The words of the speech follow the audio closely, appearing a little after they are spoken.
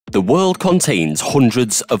The world contains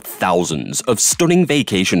hundreds of thousands of stunning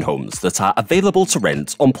vacation homes that are available to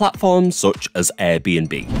rent on platforms such as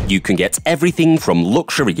Airbnb. You can get everything from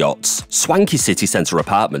luxury yachts, swanky city centre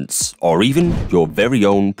apartments, or even your very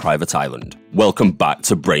own private island. Welcome back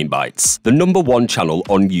to Bytes, the #1 channel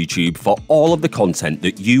on YouTube for all of the content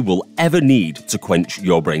that you will ever need to quench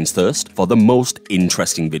your brain's thirst for the most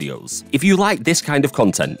interesting videos. If you like this kind of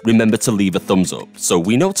content, remember to leave a thumbs up so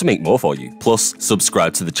we know to make more for you. Plus,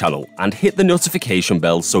 subscribe to the channel and hit the notification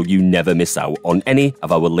bell so you never miss out on any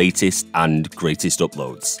of our latest and greatest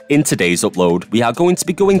uploads. In today's upload, we are going to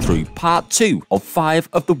be going through part 2 of 5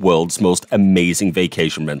 of the world's most amazing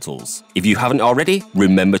vacation rentals. If you haven't already,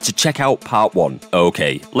 remember to check out part 1.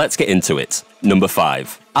 Okay, let's get into it. Number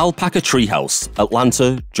 5. Alpaca Treehouse,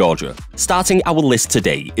 Atlanta, Georgia. Starting our list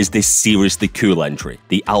today is this seriously cool entry,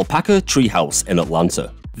 the Alpaca Treehouse in Atlanta.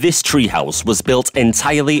 This treehouse was built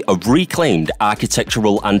entirely of reclaimed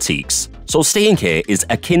architectural antiques, so staying here is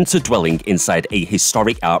akin to dwelling inside a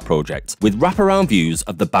historic art project with wraparound views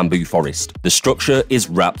of the bamboo forest. The structure is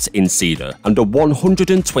wrapped in cedar and a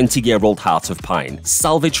 120-year-old heart of pine,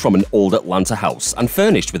 salvaged from an old Atlanta house and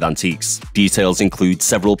furnished with antiques. Details include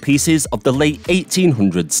several pieces of the late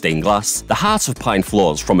 1800s stained glass, the heart of pine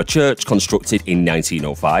floors from a church constructed in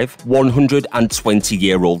 1905,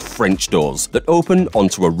 120-year-old French doors that open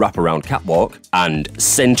onto a wraparound catwalk, and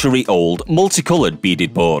century-old multicolored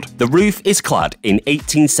beaded board. The roof is clad in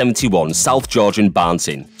 1871 South Georgian barn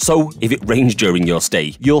tin, so if it rains during your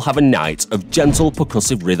stay, you'll have a night of gentle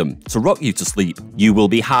percussive rhythm to rock you to sleep. You will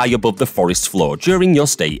be high above the forest floor during your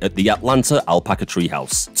stay at the Atlanta Alpaca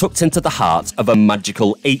Treehouse, tucked into the heart of a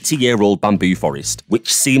magical 80-year-old bamboo forest, which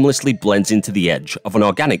seamlessly blends into the edge of an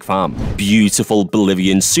organic farm. Beautiful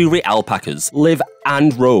Bolivian Suri alpacas live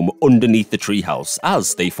and roam underneath the treehouse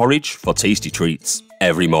as they forage for tasty treats.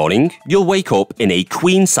 Every morning, you'll wake up in a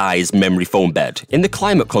queen-size memory foam bed in the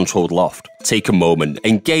climate-controlled loft. Take a moment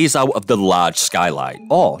and gaze out of the large skylight,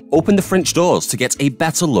 or open the French doors to get a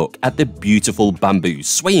better look at the beautiful bamboo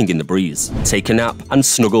swaying in the breeze. Take a nap and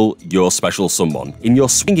snuggle your special someone in your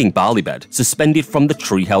swinging barley bed, suspended from the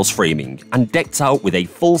treehouse framing and decked out with a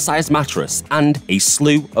full-size mattress and a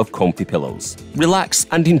slew of comfy pillows. Relax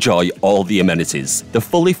and enjoy all the amenities. The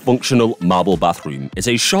fully functional marble bathroom is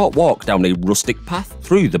a short walk down a rustic path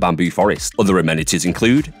through the bamboo forest. Other amenities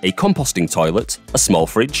include a composting toilet, a small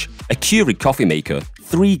fridge, a Keurig coffee maker,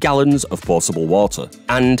 3 gallons of portable water,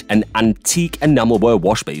 and an antique enamelware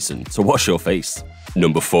wash basin to wash your face.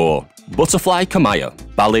 Number 4. Butterfly Kamaya,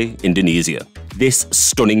 Bali, Indonesia. This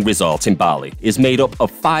stunning resort in Bali is made up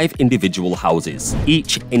of 5 individual houses,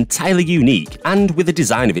 each entirely unique and with a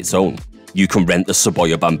design of its own. You can rent the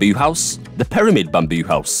Sequoia Bamboo House, the Pyramid Bamboo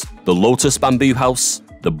House, the Lotus Bamboo House,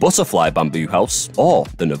 the Butterfly Bamboo House, or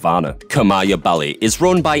the Nirvana. Kamaya Bali is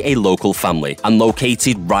run by a local family and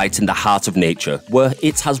located right in the heart of nature, where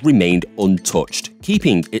it has remained untouched,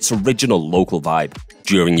 keeping its original local vibe.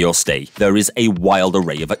 During your stay, there is a wild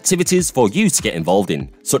array of activities for you to get involved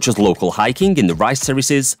in, such as local hiking in the rice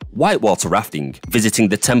terraces, whitewater rafting, visiting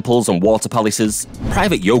the temples and water palaces,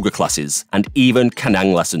 private yoga classes, and even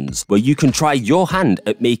Kanang lessons, where you can try your hand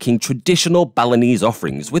at making traditional Balinese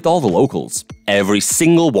offerings with all the locals. Every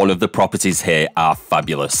single one of the properties here are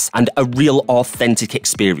fabulous and a real authentic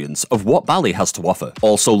experience of what Bali has to offer.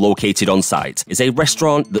 Also located on site is a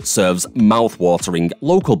restaurant that serves mouth-watering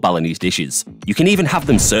local Balinese dishes. You can even have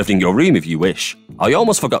them served in your room if you wish. I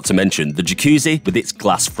almost forgot to mention the jacuzzi with its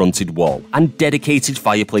glass-fronted wall and dedicated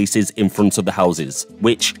fireplaces in front of the houses,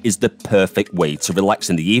 which is the perfect way to relax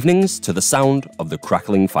in the evenings to the sound of the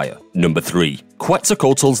crackling fire. Number 3.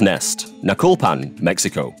 Quetzalcoatl's Nest, Naculpan,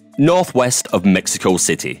 Mexico. Northwest of Mexico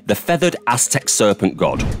City, the feathered Aztec serpent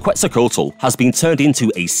god, Quetzalcoatl, has been turned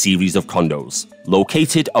into a series of condos.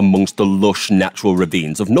 Located amongst the lush natural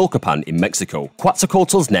ravines of Nolcopan in Mexico,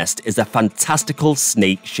 Quetzalcoatl's Nest is a fantastical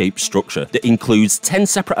snake-shaped structure that includes 10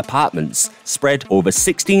 separate apartments spread over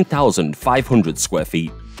 16,500 square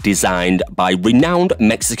feet. Designed by renowned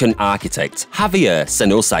Mexican architect Javier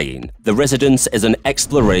Senosain, the residence is an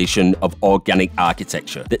exploration of organic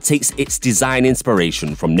architecture that takes its design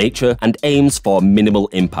inspiration from nature and aims for minimal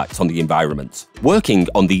impact on the environment. Working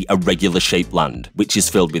on the irregular-shaped land, which is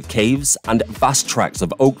filled with caves and vast tracts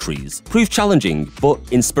of oak trees, proved challenging but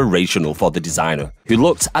inspirational for the designer, who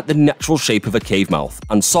looked at the natural shape of a cave mouth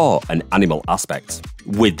and saw an animal aspect.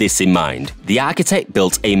 With this in mind, the architect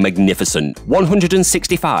built a magnificent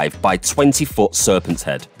 165 by 20-foot serpent's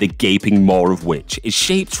head, the gaping maw of which is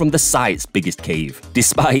shaped from the site's biggest cave.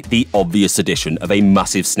 Despite the obvious addition of a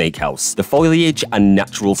massive snake house, the foliage and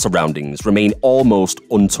natural surroundings remain almost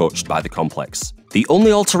untouched by the complex. The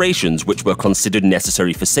only alterations which were considered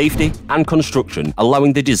necessary for safety and construction,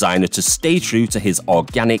 allowing the designer to stay true to his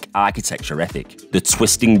organic architecture ethic. The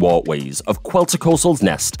twisting walkways of Quetzalcoatl's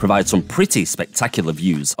Nest provide some pretty spectacular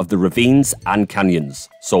views of the ravines and canyons,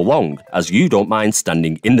 so long as you don't mind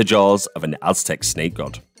standing in the jaws of an Aztec snake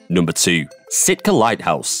god. Number 2. Sitka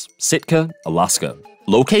Lighthouse, Sitka, Alaska.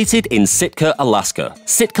 Located in Sitka, Alaska,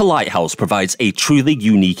 Sitka Lighthouse provides a truly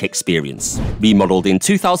unique experience. Remodeled in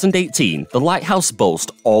 2018, the lighthouse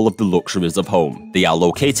boasts all of the luxuries of home. They are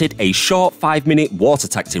located a short 5-minute water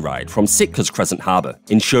taxi ride from Sitka's Crescent Harbour,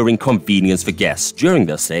 ensuring convenience for guests during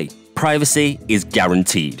their stay. Privacy is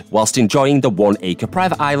guaranteed whilst enjoying the 1-acre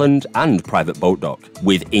private island and private boat dock,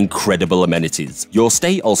 with incredible amenities. Your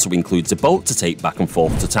stay also includes a boat to take back and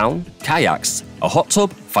forth to town, kayaks, a hot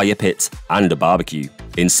tub, fire pit, and a barbecue.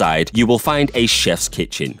 Inside, you will find a chef's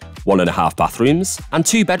kitchen, 1.5 bathrooms, and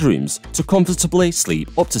 2 bedrooms to comfortably sleep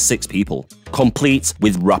up to 6 people, complete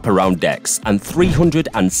with wraparound decks and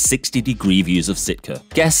 360-degree views of Sitka.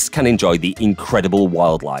 Guests can enjoy the incredible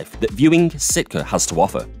wildlife that viewing Sitka has to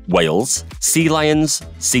offer. Whales, sea lions,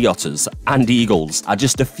 sea otters, and eagles are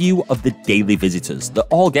just a few of the daily visitors that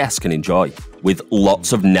all guests can enjoy. With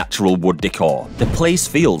lots of natural wood decor, the place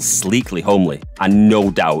feels sleekly homely, and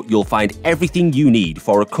no doubt you'll find everything you need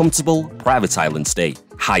for a comfortable private island stay.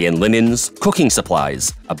 High-end linens, cooking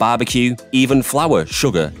supplies, a barbecue, even flour,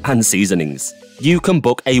 sugar, and seasonings. You can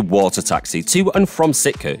book a water taxi to and from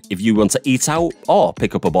Sitka if you want to eat out or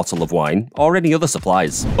pick up a bottle of wine or any other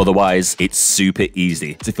supplies. Otherwise, it's super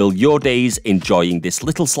easy to fill your days enjoying this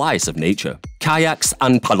little slice of nature. Kayaks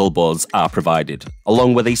and paddleboards are provided,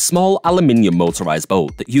 along with a small aluminium motorized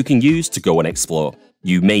boat that you can use to go and explore.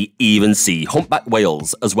 You may even see humpback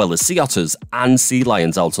whales as well as sea otters and sea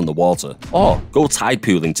lions out on the water, or go tide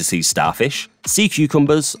pooling to see starfish, sea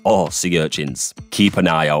cucumbers, or sea urchins. Keep an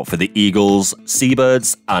eye out for the eagles,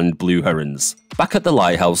 seabirds, and blue herons. Back at the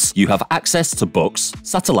lighthouse, you have access to books,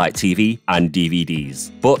 satellite TV, and DVDs.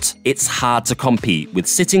 But it's hard to compete with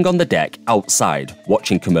sitting on the deck outside,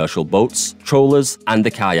 watching commercial boats, trawlers, and the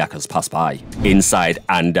kayakers pass by. Inside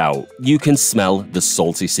and out, you can smell the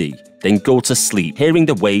salty sea, then go to sleep hearing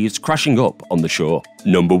the waves crashing up on the shore.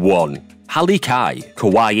 Number 1. Halikai,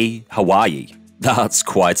 Kauai, Hawaii. That's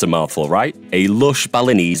quite a mouthful, right? A lush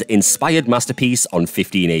Balinese-inspired masterpiece on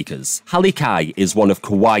 15 acres. Halikai is one of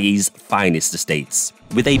Kauai's finest estates.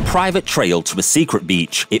 With a private trail to a secret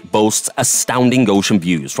beach, it boasts astounding ocean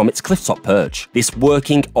views from its clifftop perch. This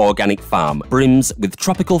working organic farm brims with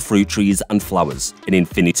tropical fruit trees and flowers, an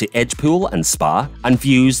infinity edge pool and spa, and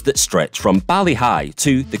views that stretch from Bali High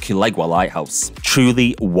to the Kilegua Lighthouse.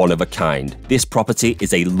 Truly one of a kind, this property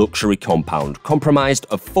is a luxury compound comprised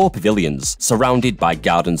of 4 pavilions, surrounded by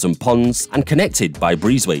gardens and ponds, and connected by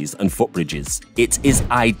breezeways and footbridges. It is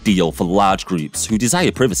ideal for large groups who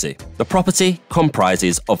desire privacy. The property comprises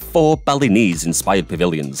of 4 Balinese-inspired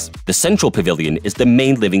pavilions. The central pavilion is the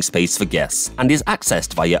main living space for guests and is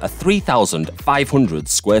accessed via a 3,500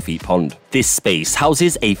 square feet pond. This space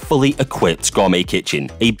houses a fully equipped gourmet kitchen,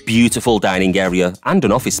 a beautiful dining area, and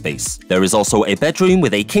an office space. There is also a bedroom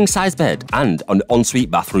with a king-size bed and an ensuite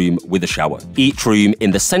bathroom with a shower. Each room in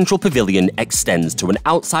the central pavilion extends to an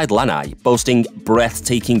outside lanai, boasting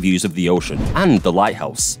breathtaking views of the ocean and the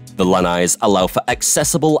lighthouse. The lanais allow for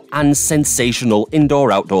accessible and sensational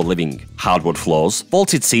indoor-outdoor living. Hardwood floors,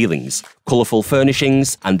 vaulted ceilings, colourful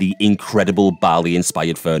furnishings, and the incredible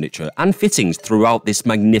Bali-inspired furniture and fittings throughout this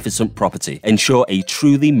magnificent property ensure a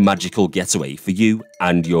truly magical getaway for you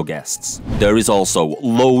and your guests. There is also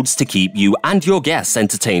loads to keep you and your guests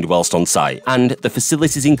entertained whilst on site, and the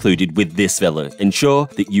facilities included with this villa ensure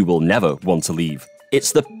that you will never want to leave.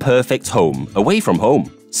 It's the perfect home away from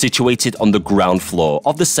home. Situated on the ground floor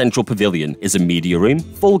of the central pavilion is a media room,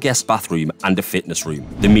 full guest bathroom, and a fitness room.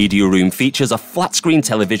 The media room features a flat-screen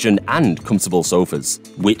television and comfortable sofas,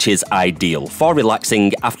 which is ideal for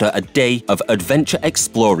relaxing after a day of adventure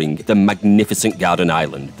exploring the magnificent garden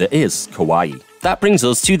island that is Kauai. That brings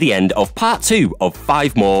us to the end of part 2 of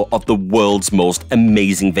 5 more of the world's most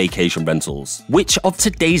amazing vacation rentals. Which of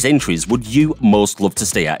today's entries would you most love to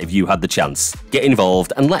stay at if you had the chance? Get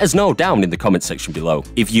involved and let us know down in the comment section below.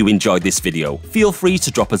 If you enjoyed this video, feel free to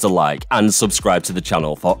drop us a like and subscribe to the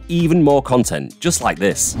channel for even more content just like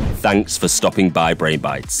this. Thanks for stopping by Brain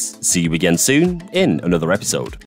Bytes. See you again soon in another episode.